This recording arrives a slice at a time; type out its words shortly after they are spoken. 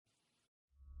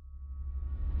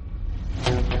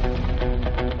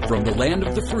From the land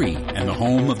of the free and the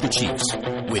home of the Chiefs,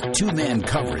 with two-man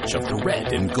coverage of the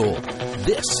red and gold,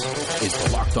 this is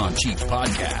the Locked On Chiefs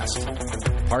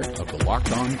podcast, part of the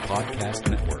Locked On Podcast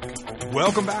Network.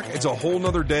 Welcome back. It's a whole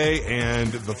nother day,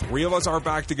 and the three of us are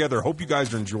back together. Hope you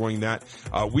guys are enjoying that.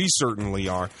 We certainly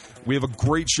are. We have a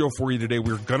great show for you today.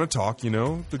 We're going to talk,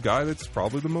 the guy that's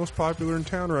probably the most popular in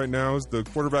town right now is the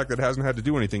quarterback that hasn't had to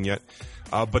do anything yet.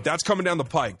 But that's coming down the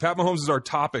pike. Pat Mahomes is our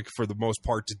topic for the most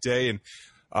part today, and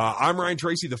I'm Ryan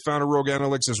Tracy, the founder of Rogue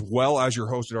Analytics, as well as your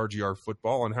host at RGR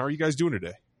Football. And how are you guys doing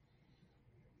today?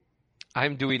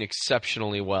 I'm doing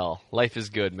exceptionally well. Life is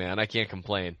good, man. I can't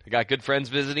complain. I got good friends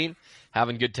visiting,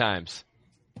 having good times.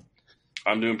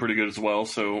 I'm doing pretty good as well,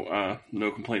 so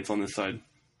no complaints on this side.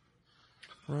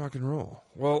 Rock and roll.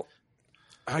 Well,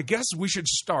 I guess we should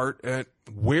start at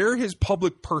where his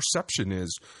public perception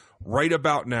is right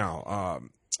about now.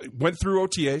 Went through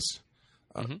OTAs.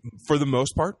 For the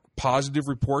most part, positive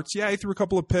reports. Yeah, he threw a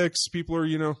couple of picks. People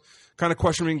are, kind of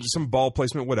questioning some ball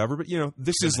placement, whatever. But,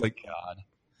 this is like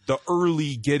the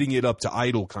early getting it up to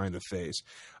idle kind of phase.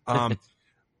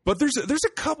 But there's a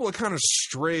couple of kind of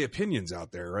stray opinions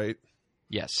out there, right?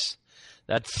 Yes.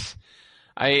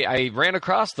 I ran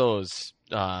across those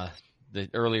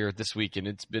earlier this week, and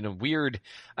it's been a weird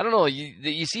 – I don't know.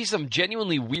 You see some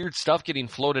genuinely weird stuff getting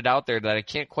floated out there that I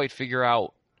can't quite figure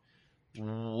out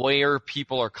where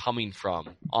people are coming from,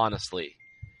 honestly.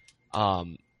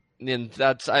 And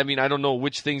that's, I don't know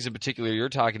which things in particular you're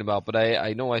talking about, but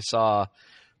I know I saw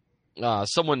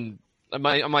someone on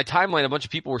my timeline, a bunch of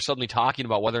people were suddenly talking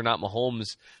about whether or not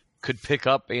Mahomes could pick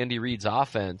up Andy Reid's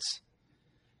offense.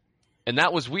 And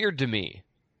that was weird to me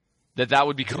that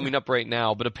would be coming up right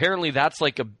now. But apparently that's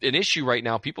like an issue right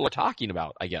now people are talking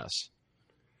about, I guess.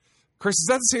 Chris, is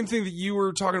that the same thing that you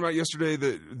were talking about yesterday,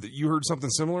 that you heard something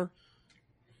similar?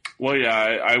 Well, yeah,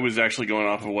 I was actually going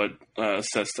off of what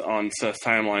Seth's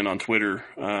timeline on Twitter,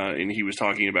 and he was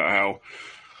talking about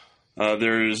how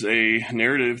there's a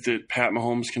narrative that Pat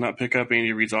Mahomes cannot pick up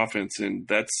Andy Reid's offense, and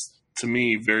that's, to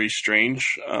me, very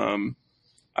strange.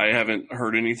 I haven't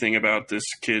heard anything about this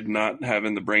kid not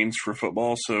having the brains for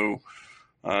football, so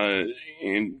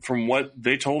and from what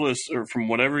they told us, or from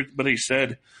what everybody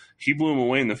said, he blew him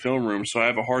away in the film room, so I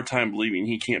have a hard time believing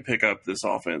he can't pick up this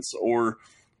offense, or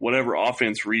whatever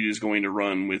offense Reid is going to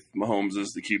run with Mahomes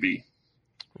as the QB.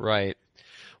 Right.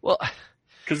 Well,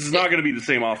 because it's not going to be the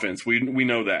same offense. We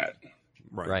know that.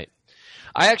 Right.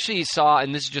 I actually saw,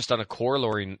 and this is just on a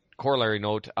corollary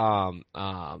note,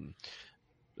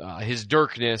 his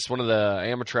Dirkness, one of the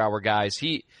amateur hour guys,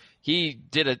 he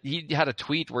had a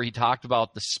tweet where he talked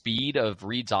about the speed of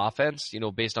Reid's offense,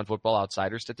 based on Football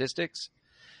Outsider statistics.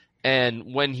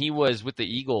 And when he was with the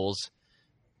Eagles,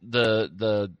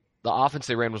 the offense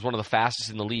they ran was one of the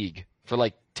fastest in the league for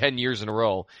like 10 years in a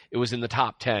row. It was in the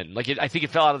top 10. I think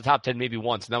it fell out of the top 10 maybe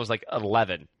once, and that was like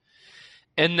 11.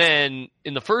 And then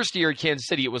in the first year at Kansas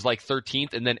City, it was like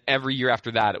 13th, and then every year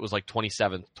after that, it was like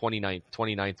 27th,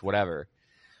 29th, whatever.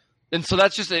 And so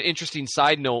that's just an interesting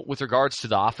side note with regards to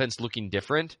the offense looking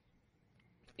different.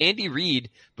 Andy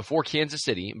Reid, before Kansas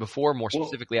City, and before more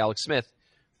specifically Alex Smith,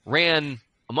 ran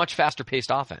a much faster-paced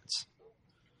offense.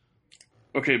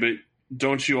 Okay, but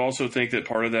don't you also think that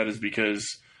part of that is because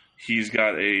he's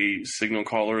got a signal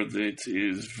caller that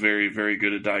is very, very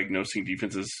good at diagnosing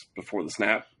defenses before the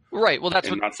snap? Right. Well,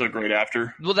 that's not so great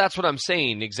after. Well, that's what I'm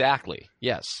saying. Exactly.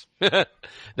 Yes.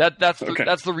 That's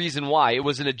the reason why. It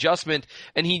was an adjustment,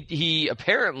 and he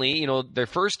apparently, their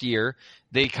first year,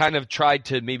 they kind of tried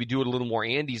to maybe do it a little more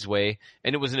Andy's way,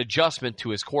 and it was an adjustment to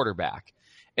his quarterback.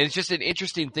 And it's just an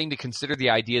interesting thing to consider,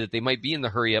 the idea that they might be in the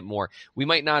hurry up more. We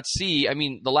might not see,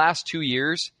 the last 2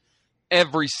 years,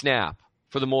 every snap,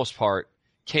 for the most part,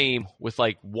 came with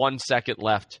like 1 second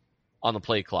left on the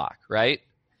play clock, right?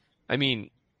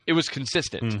 It was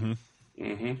consistent. Mm-hmm.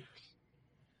 Mm-hmm.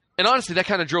 And honestly, that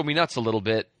kind of drove me nuts a little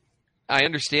bit. I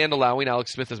understand allowing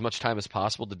Alex Smith as much time as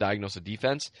possible to diagnose a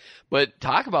defense, but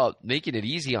talk about making it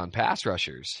easy on pass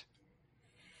rushers.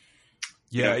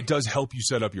 Yeah, it does help you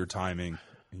set up your timing.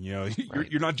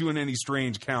 You're not doing any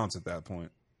strange counts at that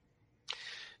point.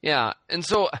 Yeah, and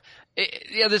so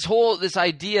this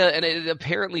idea, and it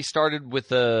apparently started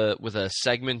with a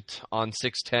segment on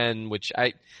 610, which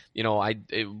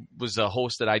it was a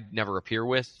host that I'd never appear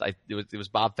with. It was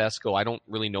Bob Fesco. I don't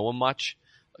really know him much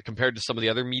compared to some of the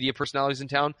other media personalities in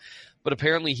town, but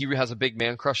apparently he has a big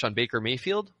man crush on Baker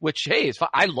Mayfield. Which, hey, it's fine.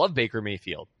 I love Baker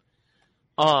Mayfield.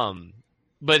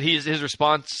 But his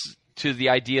response to the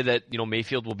idea that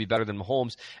Mayfield will be better than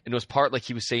Mahomes, and it was part like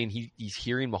he was saying he's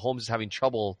hearing Mahomes is having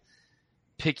trouble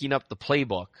picking up the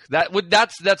playbook.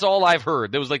 That's all I've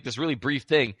heard. There was like this really brief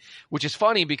thing, which is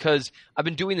funny because I've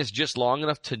been doing this just long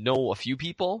enough to know a few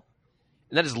people,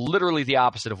 and that is literally the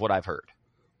opposite of what I've heard.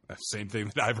 Same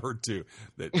thing that I've heard too,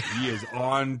 that he is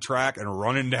on track and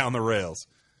running down the rails.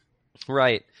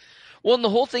 Right. Well, and the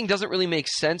whole thing doesn't really make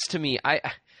sense to me.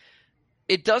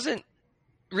 It doesn't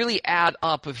really add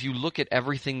up if you look at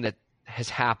everything that has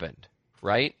happened,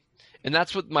 right? And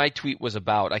that's what my tweet was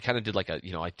about. I kind of did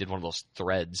I did one of those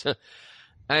threads. And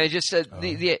I just said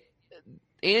the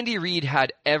Andy Reid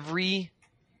had every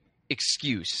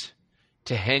excuse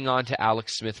to hang on to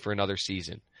Alex Smith for another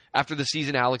season. After the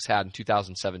season Alex had in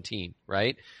 2017,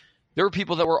 right? There were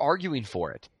people that were arguing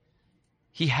for it.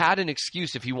 He had an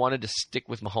excuse if he wanted to stick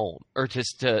with Mahomes or to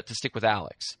stick with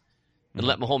Alex and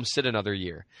let Mahomes sit another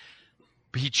year.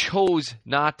 But he chose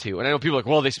not to. And I know people are like,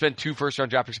 well, they spent 2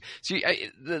 first-round draft picks. See,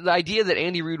 the idea that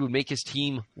Andy Reid would make his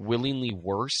team willingly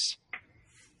worse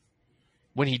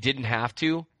when he didn't have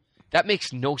to, that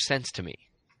makes no sense to me.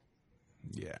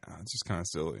 Yeah, it's just kind of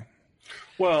silly.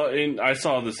 Well, and I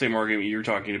saw the same argument you were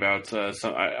talking about.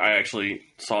 I actually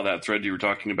saw that thread you were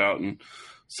talking about, and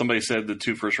somebody said the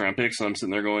 2 first-round picks, and I'm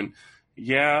sitting there going,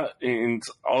 yeah, and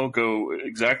I'll go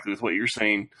exactly with what you're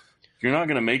saying. You're not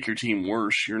going to make your team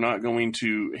worse. You're not going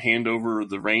to hand over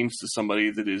the reins to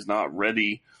somebody that is not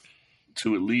ready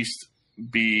to at least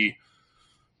be,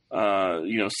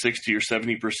 60 or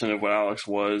 70% of what Alex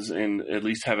was, and at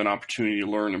least have an opportunity to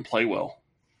learn and play well.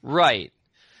 Right.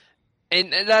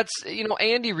 And that's,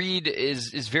 Andy Reid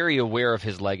is very aware of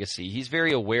his legacy. He's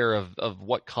very aware of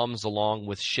what comes along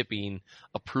with shipping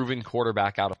a proven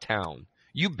quarterback out of town.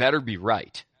 You better be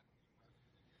right.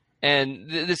 And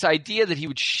this idea that he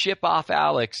would ship off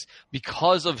Alex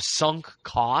because of sunk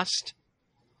cost,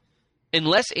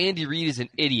 unless Andy Reid is an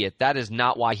idiot, that is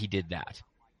not why he did that.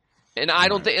 And I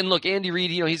don't think. And look, Andy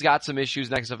Reid, he's got some issues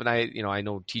next up. And I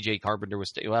know T.J. Carpenter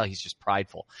was. Well, he's just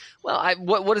prideful. Well,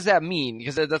 what does that mean?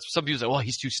 Because that's some people say, well,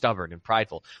 he's too stubborn and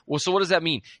prideful. Well, so what does that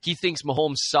mean? He thinks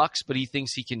Mahomes sucks, but he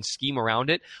thinks he can scheme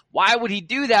around it. Why would he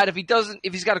do that if he doesn't?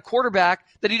 If he's got a quarterback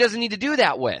that he doesn't need to do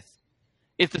that with?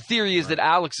 If the theory is that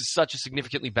Alex is such a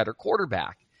significantly better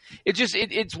quarterback,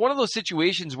 it's one of those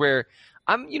situations where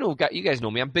you guys know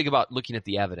me. I'm big about looking at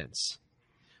the evidence.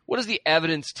 What does the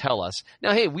evidence tell us?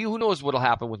 Now, hey, who knows what will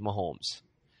happen with Mahomes?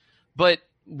 But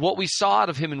what we saw out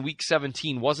of him in Week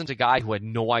 17 wasn't a guy who had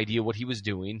no idea what he was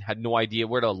doing, had no idea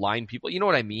where to align people. You know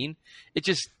what I mean? It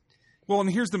just... Well,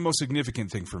 and here's the most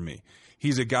significant thing for me.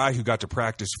 He's a guy who got to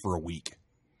practice for a week.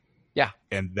 Yeah.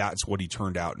 And that's what he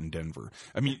turned out in Denver.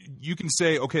 I mean, you can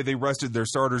say, okay, they rested their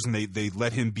starters and they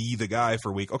let him be the guy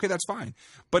for a week. Okay, that's fine.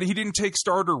 But he didn't take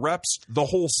starter reps the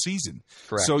whole season.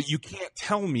 Correct. So you can't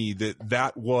tell me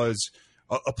that was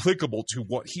applicable to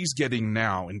what he's getting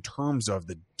now in terms of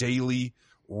the daily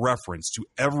reference to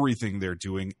everything they're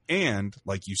doing. And,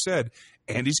 like you said,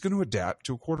 Andy's going to adapt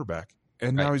to a quarterback.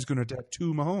 And now he's going to adapt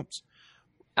to Mahomes.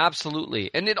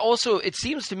 Absolutely. And it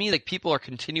seems to me like people are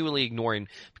continually ignoring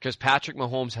because Patrick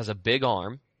Mahomes has a big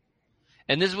arm.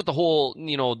 And this is what the whole,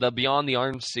 the Beyond the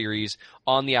Arm series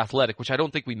on The Athletic, which I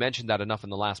don't think we mentioned that enough in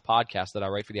the last podcast that I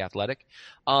write for The Athletic.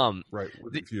 Right.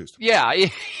 We're confused. Yeah,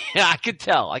 I could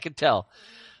tell.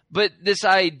 But this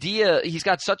idea, he's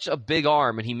got such a big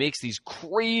arm and he makes these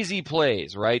crazy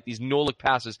plays, right? These no-look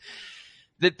passes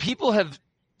that people have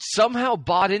somehow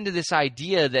bought into this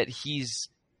idea that he's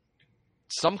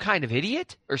some kind of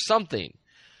idiot or something.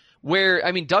 Where,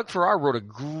 Doug Farrar wrote a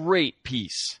great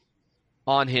piece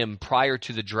on him prior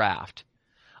to the draft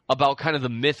about kind of the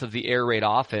myth of the air raid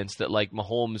offense that like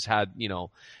Mahomes had,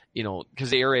 because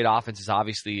the air raid offense is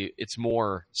obviously, it's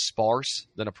more sparse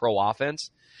than a pro offense.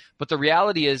 But the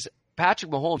reality is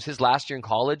Patrick Mahomes, his last year in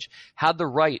college, had the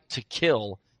right to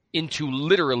kill into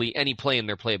literally any play in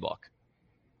their playbook.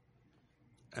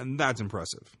 And that's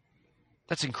impressive.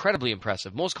 That's incredibly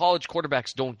impressive. Most college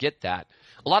quarterbacks don't get that.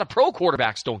 A lot of pro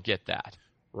quarterbacks don't get that.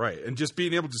 Right. And just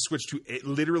being able to switch to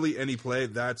literally any play,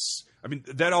 that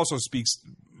also speaks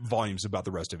volumes about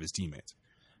the rest of his teammates.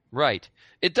 Right.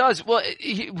 It does. Well,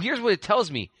 here's what it tells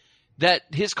me. That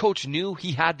his coach knew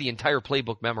he had the entire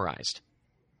playbook memorized.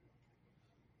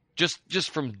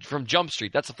 Just from Jump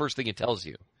Street. That's the first thing it tells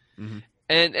you. Mm-hmm.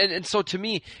 And so to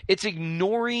me, it's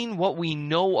ignoring what we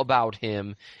know about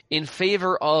him in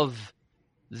favor of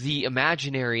the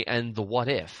imaginary and the what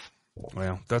if.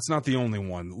 Well, that's not the only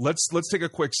one. Let's take a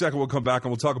quick second. We'll come back and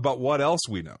we'll talk about what else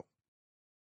we know.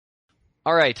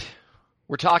 All right.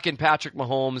 we're talking Patrick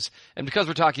Mahomes, and because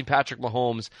we're talking Patrick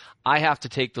Mahomes, I have to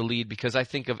take the lead because I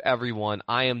think of everyone.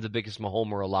 I am the biggest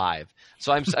Mahomer alive.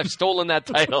 So I've stolen that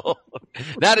title.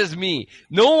 That is me.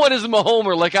 No one is a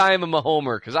Mahomer like I am a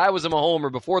Mahomer because I was a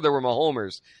Mahomer before there were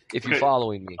Mahomers, if you're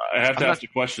following me. I have to ask a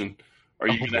question. Are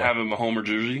you going to have a Mahomer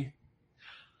jersey?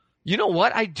 You know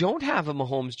what? I don't have a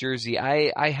Mahomes jersey.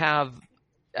 I have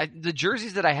the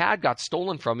jerseys that I had got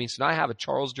stolen from me, so now I have a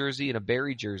Charles jersey and a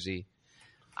Barry jersey.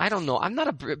 I don't know. I'm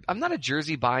not a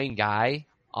jersey buying guy,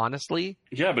 honestly.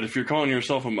 Yeah, but if you're calling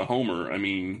yourself a Mahomer, I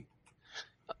mean,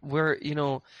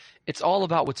 it's all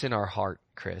about what's in our heart,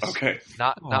 Chris. Okay.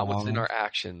 Not what's in our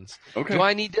actions. Okay. Do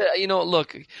I need to,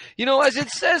 look, as it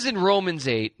says in Romans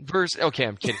 8 verse, okay,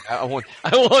 I'm kidding. I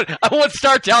won't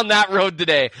start down that road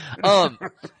today.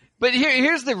 But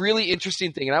here's the really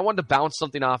interesting thing, and I wanted to bounce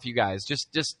something off you guys,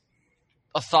 just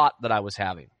a thought that I was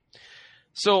having.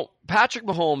 So Patrick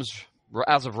Mahomes,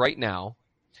 as of right now,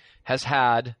 has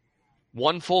had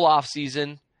one full off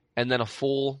season and then a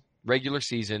full regular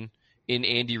season in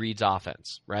Andy Reid's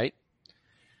offense, right?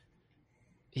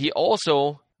 He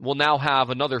also will now have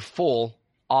another full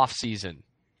off season,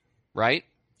 right?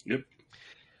 Yep.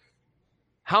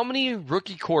 How many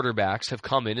rookie quarterbacks have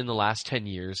come in the last 10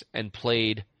 years and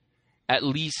played at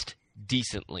least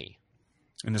decently?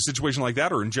 In a situation like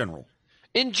that or in general?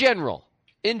 In general.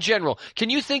 Can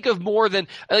you think of more than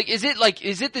is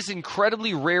it this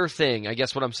incredibly rare thing, I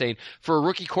guess what I'm saying, for a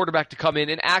rookie quarterback to come in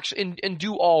and actually and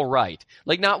do all right?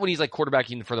 Like not when he's like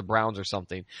quarterbacking for the Browns or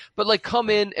something, but like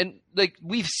come in and like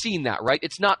we've seen that, right?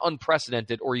 It's not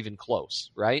unprecedented or even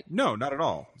close, right? No, not at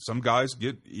all. Some guys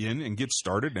get in and get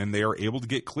started and they are able to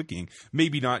get clicking.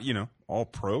 Maybe not, all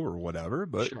pro or whatever,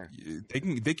 but sure.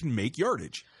 they can make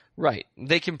yardage. Right.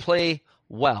 They can play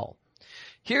well.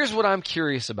 Here's what I'm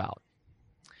curious about.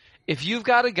 If you've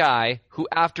got a guy who,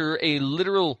 after a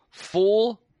literal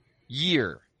full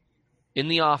year in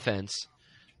the offense,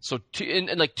 so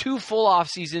two full off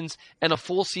seasons and a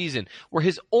full season, where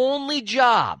his only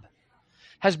job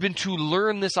has been to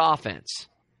learn this offense,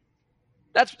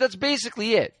 that's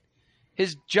basically it.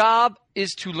 His job is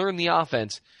to learn the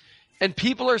offense, and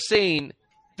people are saying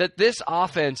that this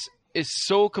offense is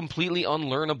so completely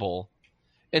unlearnable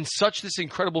and such this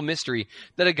incredible mystery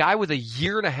that a guy with a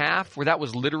year and a half where that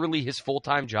was literally his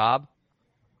full-time job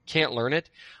can't learn it.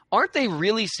 Aren't they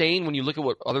really saying, when you look at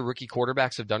what other rookie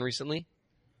quarterbacks have done recently,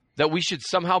 that we should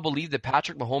somehow believe that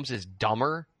Patrick Mahomes is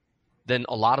dumber than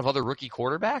a lot of other rookie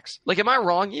quarterbacks? Like, am I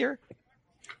wrong here?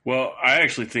 Well, I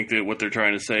actually think that what they're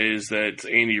trying to say is that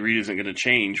Andy Reid isn't going to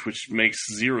change, which makes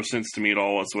zero sense to me at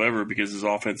all whatsoever because his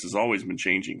offense has always been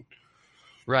changing.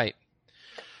 Right.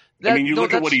 You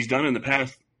look at what he's done in the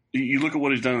past. You look at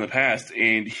what he's done in the past,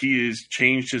 and he has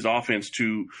changed his offense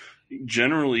to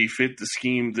generally fit the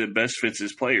scheme that best fits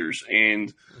his players.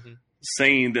 And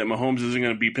saying that Mahomes isn't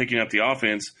going to be picking up the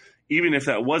offense, even if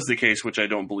that was the case, which I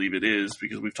don't believe it is,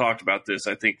 because we've talked about this,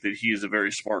 I think that he is a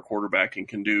very smart quarterback and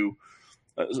can do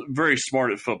very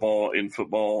smart at football and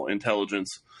football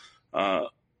intelligence.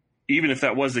 Even if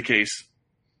that was the case,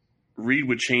 Reid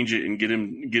would change it and get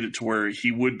it to where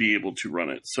he would be able to run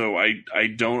it. So I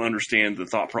don't understand the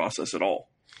thought process at all.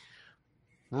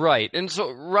 Right. And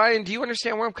so, Ryan, do you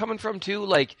understand where I'm coming from too?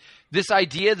 Like this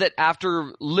idea that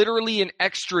after literally an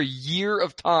extra year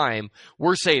of time,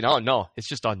 we're saying, oh no, it's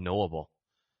just unknowable.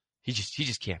 He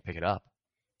just can't pick it up.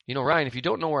 Ryan, if you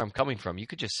don't know where I'm coming from, you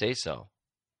could just say so.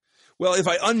 Well, if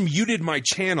I unmuted my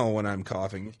channel when I'm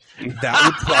coughing, that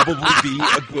would probably be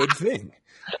a good thing.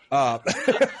 So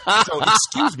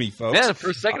excuse me, folks. Yeah, for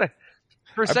a second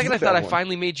I thought I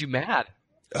finally made you mad.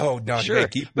 Oh no, sure. Hey,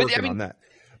 keep working on that.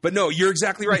 But no, you're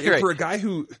exactly right. Right. For a guy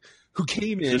who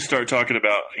came in, just start talking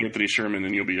about Anthony Sherman,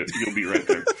 and you'll be right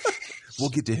there. We'll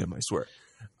get to him, I swear.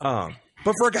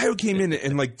 But for a guy who came in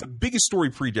and like the biggest story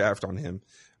pre-draft on him,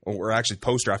 or actually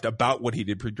post-draft about what he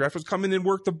did pre-draft, was come in and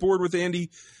work the board with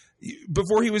Andy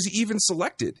before he was even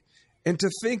selected. And to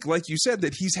think, like you said,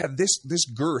 that he's had this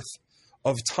girth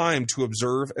of time to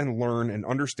observe and learn and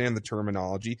understand the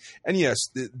terminology. And yes,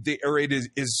 the air raid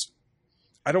is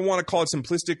I don't want to call it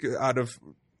simplistic out of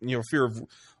fear of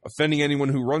offending anyone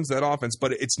who runs that offense,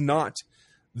 but it's not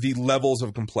the levels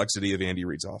of complexity of Andy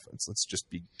Reid's offense. Let's just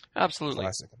be absolutely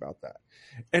classic about that.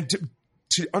 And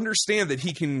to understand that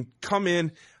he can come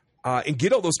in and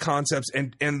get all those concepts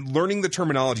and learning the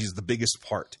terminology is the biggest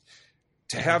part.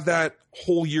 To have that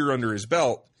whole year under his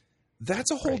belt,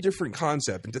 that's a whole different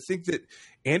concept. And to think that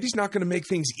Andy's not going to make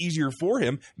things easier for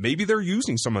him, maybe they're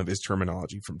using some of his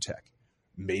terminology from Tech.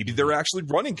 Maybe they're actually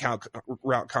running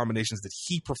route combinations that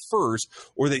he prefers,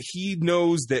 or that he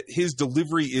knows that his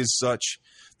delivery is such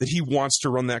that he wants to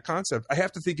run that concept. I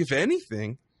have to think, if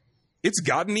anything, it's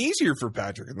gotten easier for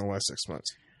Patrick in the last 6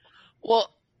 months.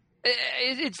 Well,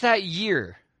 it's that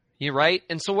year. You're right.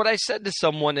 And so what I said to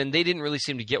someone, and they didn't really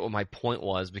seem to get what my point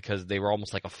was because they were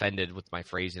almost like offended with my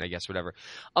phrasing, I guess, whatever.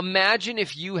 Imagine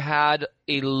if you had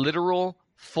a literal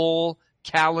full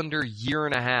calendar year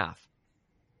and a half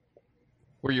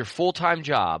where your full-time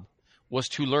job was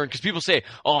to learn. Because people say,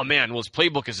 oh, man, well, his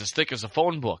playbook is as thick as a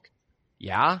phone book.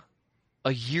 Yeah?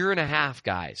 A year and a half,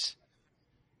 guys,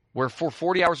 where for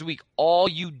 40 hours a week, all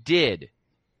you did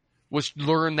was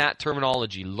learn that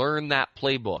terminology, learn that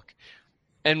playbook.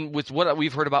 And with what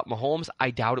we've heard about Mahomes,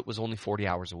 I doubt it was only 40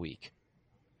 hours a week.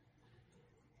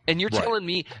 And you're telling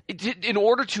me, in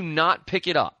order to not pick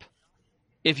it up,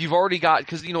 if you've already got,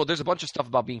 because, there's a bunch of stuff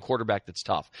about being quarterback that's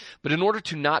tough. But in order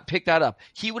to not pick that up,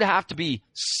 he would have to be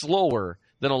slower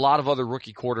than a lot of other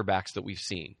rookie quarterbacks that we've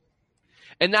seen.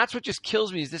 And that's what just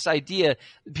kills me, is this idea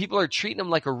people are treating him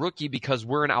like a rookie because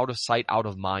we're an out of sight, out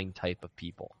of mind type of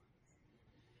people.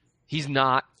 He's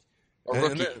not a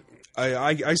rookie.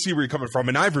 I see where you're coming from,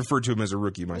 and I've referred to him as a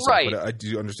rookie myself, right. But I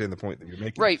do understand the point that you're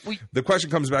making. Right. The question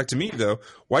comes back to me, though.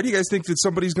 Why do you guys think that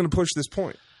somebody's going to push this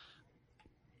point?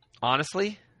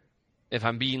 Honestly, if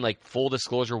I'm being like full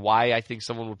disclosure, why I think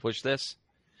someone would push this,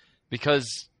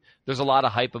 because there's a lot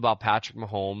of hype about Patrick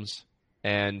Mahomes,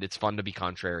 and it's fun to be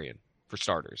contrarian, for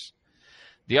starters.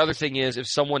 The other thing is, if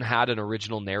someone had an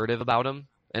original narrative about him,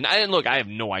 and look, I have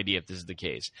no idea if this is the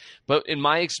case, but in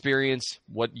my experience,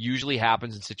 what usually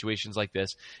happens in situations like this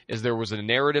is there was a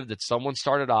narrative that someone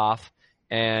started off,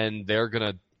 and they're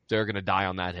gonna die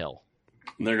on that hill.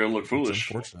 They're going to look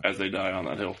foolish as they die on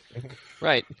that hill.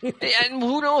 Right. And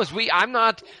who knows?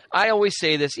 I always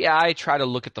say this. Yeah, I try to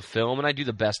look at the film, and I do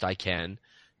the best I can.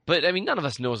 But, I mean, none of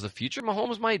us knows the future.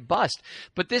 Mahomes might bust.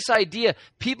 But this idea,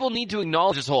 people need to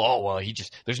acknowledge this whole,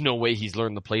 there's no way he's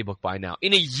learned the playbook by now.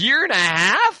 In a year and a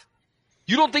half?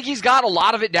 You don't think he's got a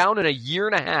lot of it down in a year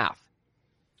and a half?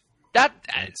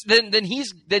 Then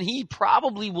he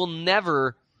probably will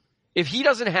never, if he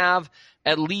doesn't have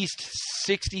at least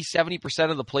 60, 70%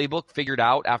 of the playbook figured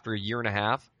out after a year and a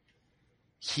half,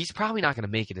 he's probably not going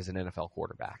to make it as an NFL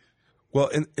quarterback. Well,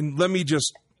 and let me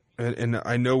just, and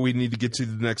I know we need to get to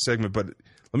the next segment, but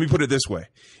let me put it this way.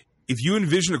 If you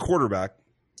envision a quarterback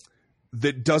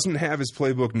that doesn't have his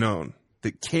playbook known,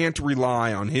 that can't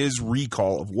rely on his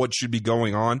recall of what should be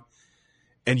going on,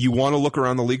 and you want to look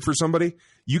around the league for somebody,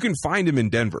 you can find him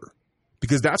in Denver.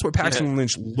 Because that's what Paxton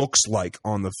Lynch looks like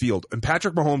on the field. And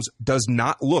Patrick Mahomes does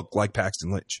not look like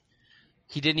Paxton Lynch.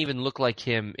 He didn't even look like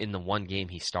him in the one game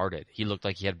he started. He looked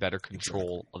like he had better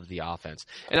control of the offense.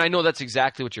 And I know that's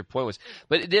exactly what your point was.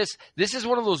 But this is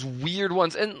one of those weird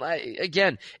ones. And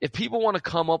again, if people want to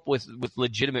come up with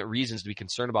legitimate reasons to be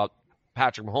concerned about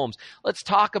Patrick Mahomes, let's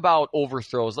talk about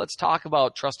overthrows. Let's talk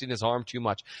about trusting his arm too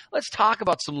much. Let's talk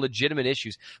about some legitimate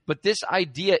issues. But this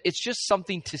idea, it's just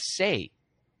something to say.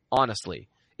 Honestly,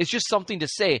 it's just something to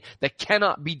say that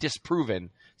cannot be disproven.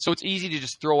 So it's easy to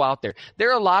just throw out there. There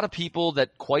are a lot of people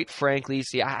that, quite frankly,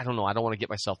 I don't know. I don't want to get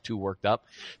myself too worked up.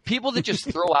 People that just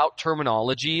throw out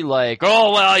terminology like,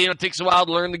 it takes a while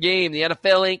to learn the game. The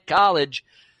NFL ain't college.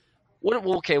 What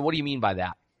do you mean by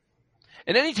that?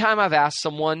 And anytime I've asked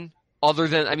someone other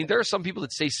than, there are some people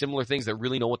that say similar things that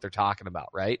really know what they're talking about,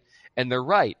 right? And they're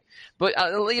right. But,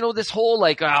 this whole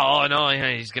he's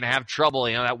going to have trouble.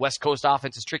 That West Coast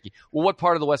offense is tricky. Well, what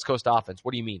part of the West Coast offense?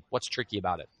 What do you mean? What's tricky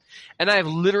about it? And I have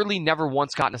literally never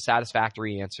once gotten a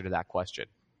satisfactory answer to that question.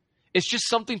 It's just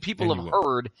something people have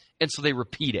heard, and so they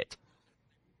repeat it.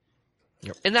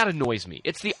 Yep. And that annoys me.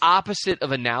 It's the opposite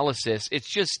of analysis.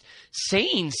 It's just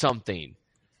saying something.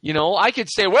 I could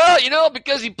say,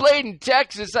 because he played in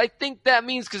Texas, I think that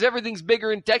means because everything's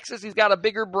bigger in Texas, he's got a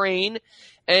bigger brain,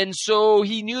 and so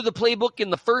he knew the playbook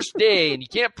in the first day, and you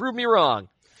can't prove me wrong.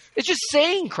 It's just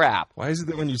saying crap. Why is it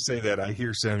that when you say that, I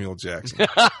hear Samuel Jackson?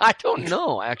 I don't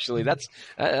know, actually. That's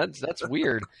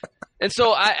weird. And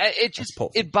so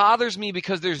it bothers me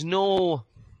because there's no...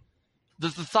 The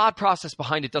thought process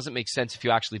behind it doesn't make sense if you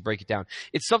actually break it down.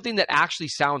 It's something that actually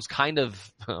sounds kind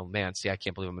of, I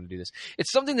can't believe I'm going to do this.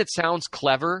 It's something that sounds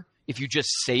clever if you just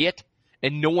say it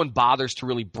and no one bothers to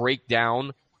really break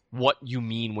down what you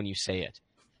mean when you say it.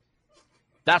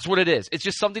 That's what it is. It's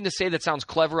just something to say that sounds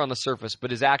clever on the surface,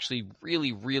 but is actually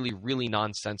really, really, really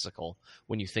nonsensical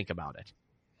when you think about it.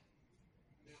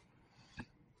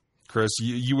 Chris,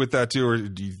 you with that too, or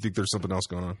do you think there's something else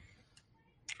going on?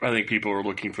 I think people are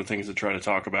looking for things to try to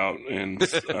talk about, and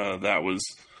that was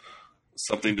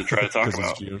something to try to talk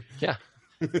about. Yeah.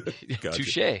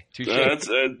 Gotcha. Touche. That's,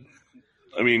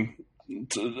 I mean,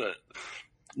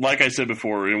 like I said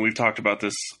before, and we've talked about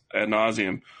this ad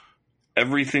nauseum,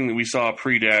 everything that we saw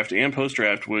pre-draft and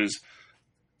post-draft was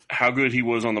how good he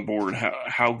was on the board,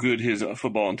 how good his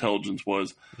football intelligence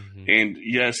was. Mm-hmm. And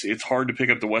yes, it's hard to pick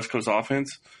up the West Coast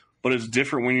offense, but it's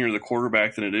different when you're the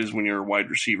quarterback than it is when you're a wide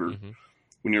receiver. Mm-hmm.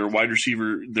 When you're a wide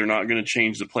receiver, they're not going to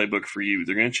change the playbook for you.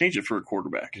 They're going to change it for a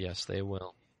quarterback. Yes, they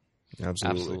will.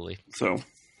 Absolutely. So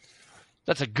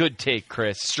that's a good take,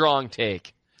 Chris. Strong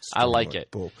take. I like it.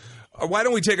 Bull. Why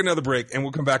don't we take another break and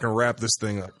we'll come back and wrap this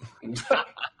thing up?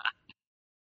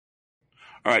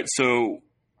 All right, so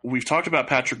we've talked about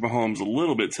Patrick Mahomes a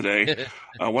little bit today.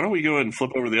 Why don't we go ahead and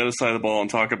flip over to the other side of the ball and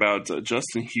talk about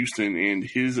Justin Houston and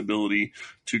his ability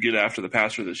to get after the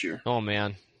passer this year? Oh,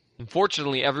 man.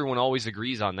 Unfortunately, everyone always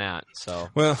agrees on that. So,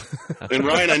 well, and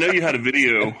Ryan, I know you had a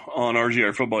video on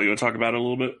RGR Football. You want to talk about it a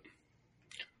little bit?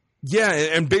 Yeah,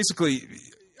 and basically,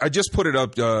 I just put it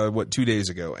up 2 days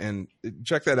ago, and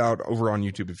check that out over on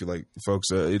YouTube if you like, folks.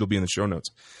 It'll be in the show notes.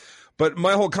 But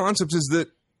my whole concept is that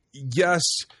yes,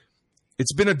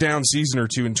 it's been a down season or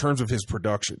two in terms of his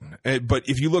production, but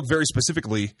if you look very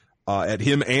specifically at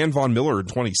him and Von Miller in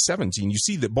 2017, you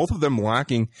see that both of them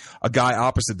lacking a guy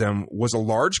opposite them was a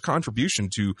large contribution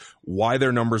to why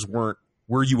their numbers weren't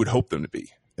where you would hope them to be.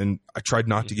 And I tried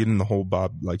not to get in the whole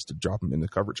Bob likes to drop him in the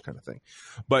coverage kind of thing.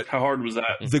 But how hard was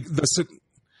that?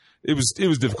 It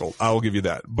was difficult. I will give you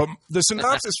that. But the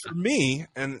synopsis for me,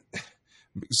 and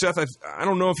Seth, I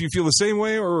don't know if you feel the same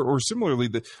way or similarly,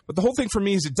 but the whole thing for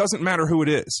me is it doesn't matter who it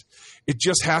is. It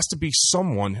just has to be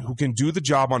someone who can do the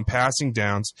job on passing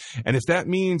downs. And if that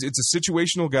means it's a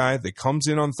situational guy that comes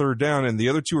in on third down and the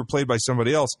other two are played by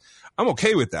somebody else, I'm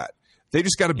okay with that. They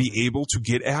just got to be able to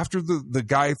get after the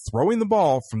guy throwing the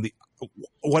ball from the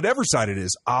whatever side it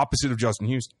is, opposite of Justin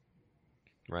Houston.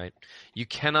 Right. You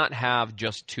cannot have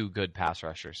just two good pass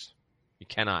rushers. You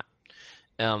cannot.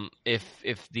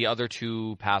 If the other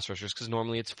two pass rushers, because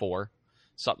normally it's four,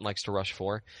 Sutton likes to rush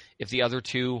four. If the other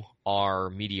two are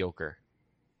mediocre,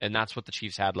 and that's what the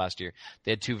Chiefs had last year.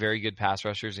 They had two very good pass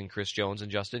rushers in Chris Jones and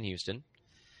Justin Houston,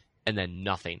 and then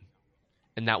nothing.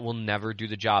 And that will never do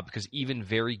the job because even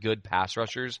very good pass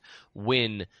rushers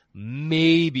win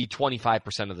maybe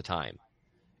 25% of the time.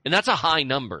 And that's a high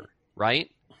number, right?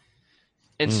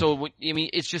 And so, I mean,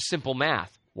 it's just simple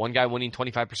math. One guy winning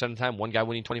 25% of the time, one guy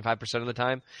winning 25% of the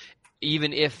time.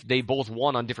 Even if they both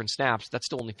won on different snaps, that's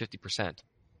still only 50%.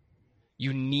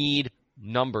 You need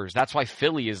numbers. That's why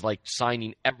Philly is like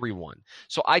signing everyone.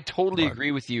 So I totally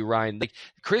agree with you, Ryan. Like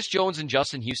Chris Jones and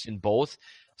Justin Houston both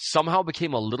somehow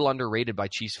became a little underrated by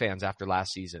Chiefs fans after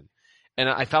last season. And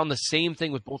I found the same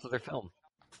thing with both of their film.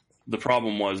 The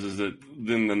problem is that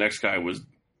then the next guy was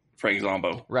Frank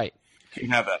Zombo. Right. You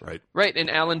have that. Right, and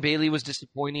Alan Bailey was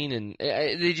disappointing, and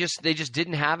they just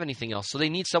didn't have anything else, so they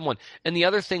need someone. And the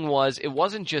other thing was, it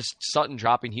wasn't just Sutton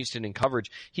dropping Houston in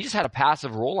coverage. He just had a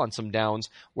passive role on some downs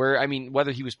where, I mean,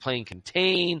 whether he was playing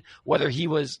contain, whether he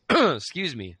was,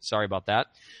 excuse me, sorry about that,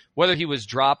 whether he was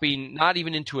dropping not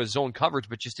even into a zone coverage,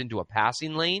 but just into a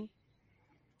passing lane.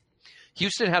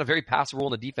 Houston had a very passive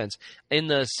role in the defense. In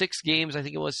the 6 games, I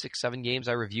think it was 6-7 games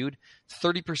I reviewed,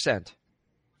 30%.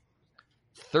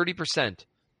 30%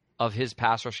 of his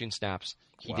pass rushing snaps,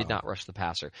 he did not rush the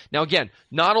passer. Now, again,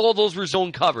 not all of those were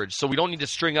zone coverage, so we don't need to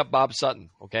string up Bob Sutton,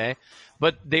 okay?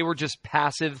 But they were just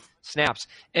passive snaps.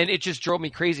 And it just drove me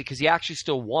crazy because he actually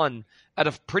still won at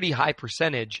a pretty high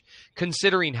percentage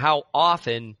considering how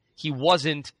often he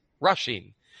wasn't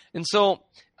rushing. And so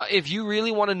if you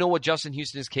really want to know what Justin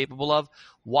Houston is capable of,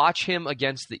 watch him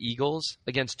against the Eagles,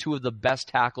 against two of the best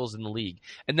tackles in the league.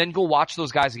 And then go watch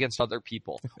those guys against other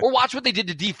people. Or watch what they did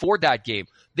to Dee Ford that game.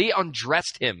 They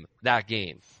undressed him that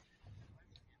game.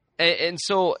 And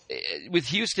so with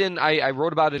Houston, I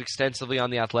wrote about it extensively on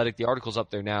The Athletic. The article's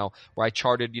up there now where I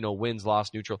charted, wins,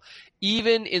 loss, neutral.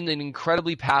 Even in an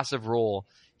incredibly passive role,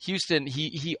 Houston,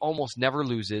 he almost never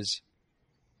loses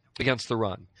against the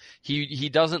run. He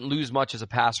doesn't lose much as a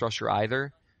pass rusher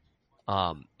either.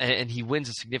 And he wins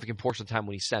a significant portion of the time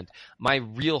when he's sent. My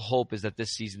real hope is that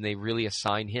this season they really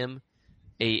assign him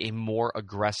a more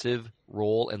aggressive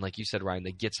role. And like you said, Ryan,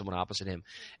 they get someone opposite him.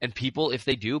 And if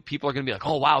they do, people are going to be like,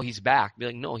 oh, wow, he's back. Be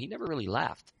like, no, he never really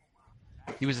left.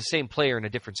 He was the same player in a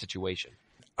different situation.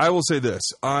 I will say this.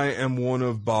 I am one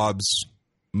of Bob's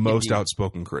most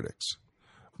outspoken critics.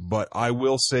 But I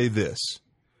will say this.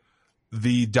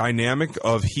 The dynamic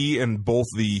of he and both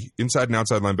the inside and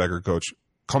outside linebacker coach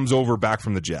comes over back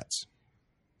from the Jets.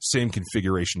 Same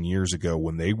configuration years ago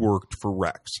when they worked for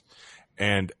Rex.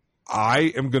 And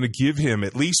I am going to give him,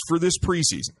 at least for this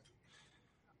preseason,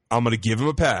 I'm going to give him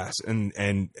a pass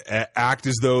and act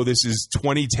as though this is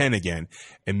 2010 again.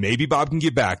 And maybe Bob can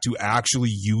get back to actually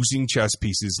using chess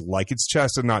pieces like it's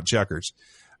chess and not checkers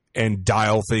and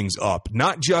dial things up.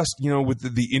 Not just,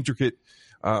 with the intricate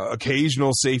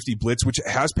occasional safety blitz, which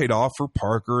has paid off for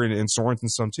Parker and Sorensen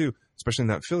some too, especially in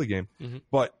that Philly game. Mm-hmm.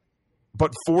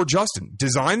 But for Justin,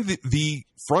 design the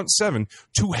front seven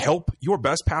to help your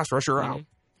best pass rusher out.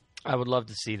 I would love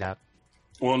to see that.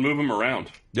 Well, and move him around.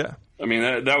 Yeah. I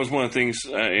mean, that was one of the things,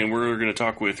 and we're going to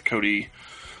talk with Cody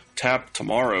Tapp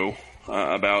tomorrow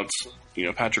about,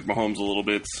 Patrick Mahomes a little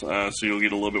bit, so you'll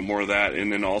get a little bit more of that,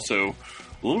 and then also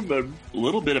a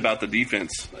little bit about the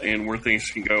defense and where things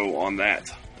can go on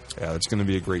that. Yeah, it's going to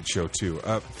be a great show, too.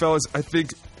 Fellas, I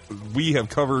think we have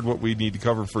covered what we need to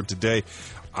cover for today.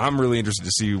 I'm really interested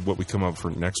to see what we come up for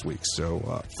next week.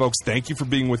 So, folks, thank you for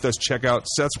being with us. Check out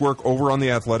Seth's work over on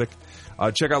The Athletic.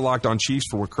 Check out Locked On Chiefs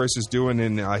for what Chris is doing,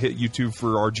 and hit YouTube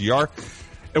for RGR.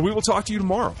 And we will talk to you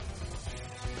tomorrow.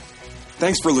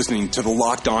 Thanks for listening to the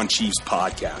Locked On Chiefs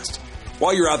podcast.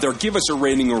 While you're out there, give us a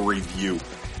rating or review.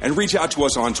 And reach out to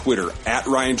us on Twitter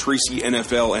 @Ryan Tracy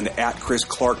NFL and @Chris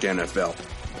Clark NFL.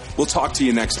 We'll talk to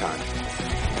you next time.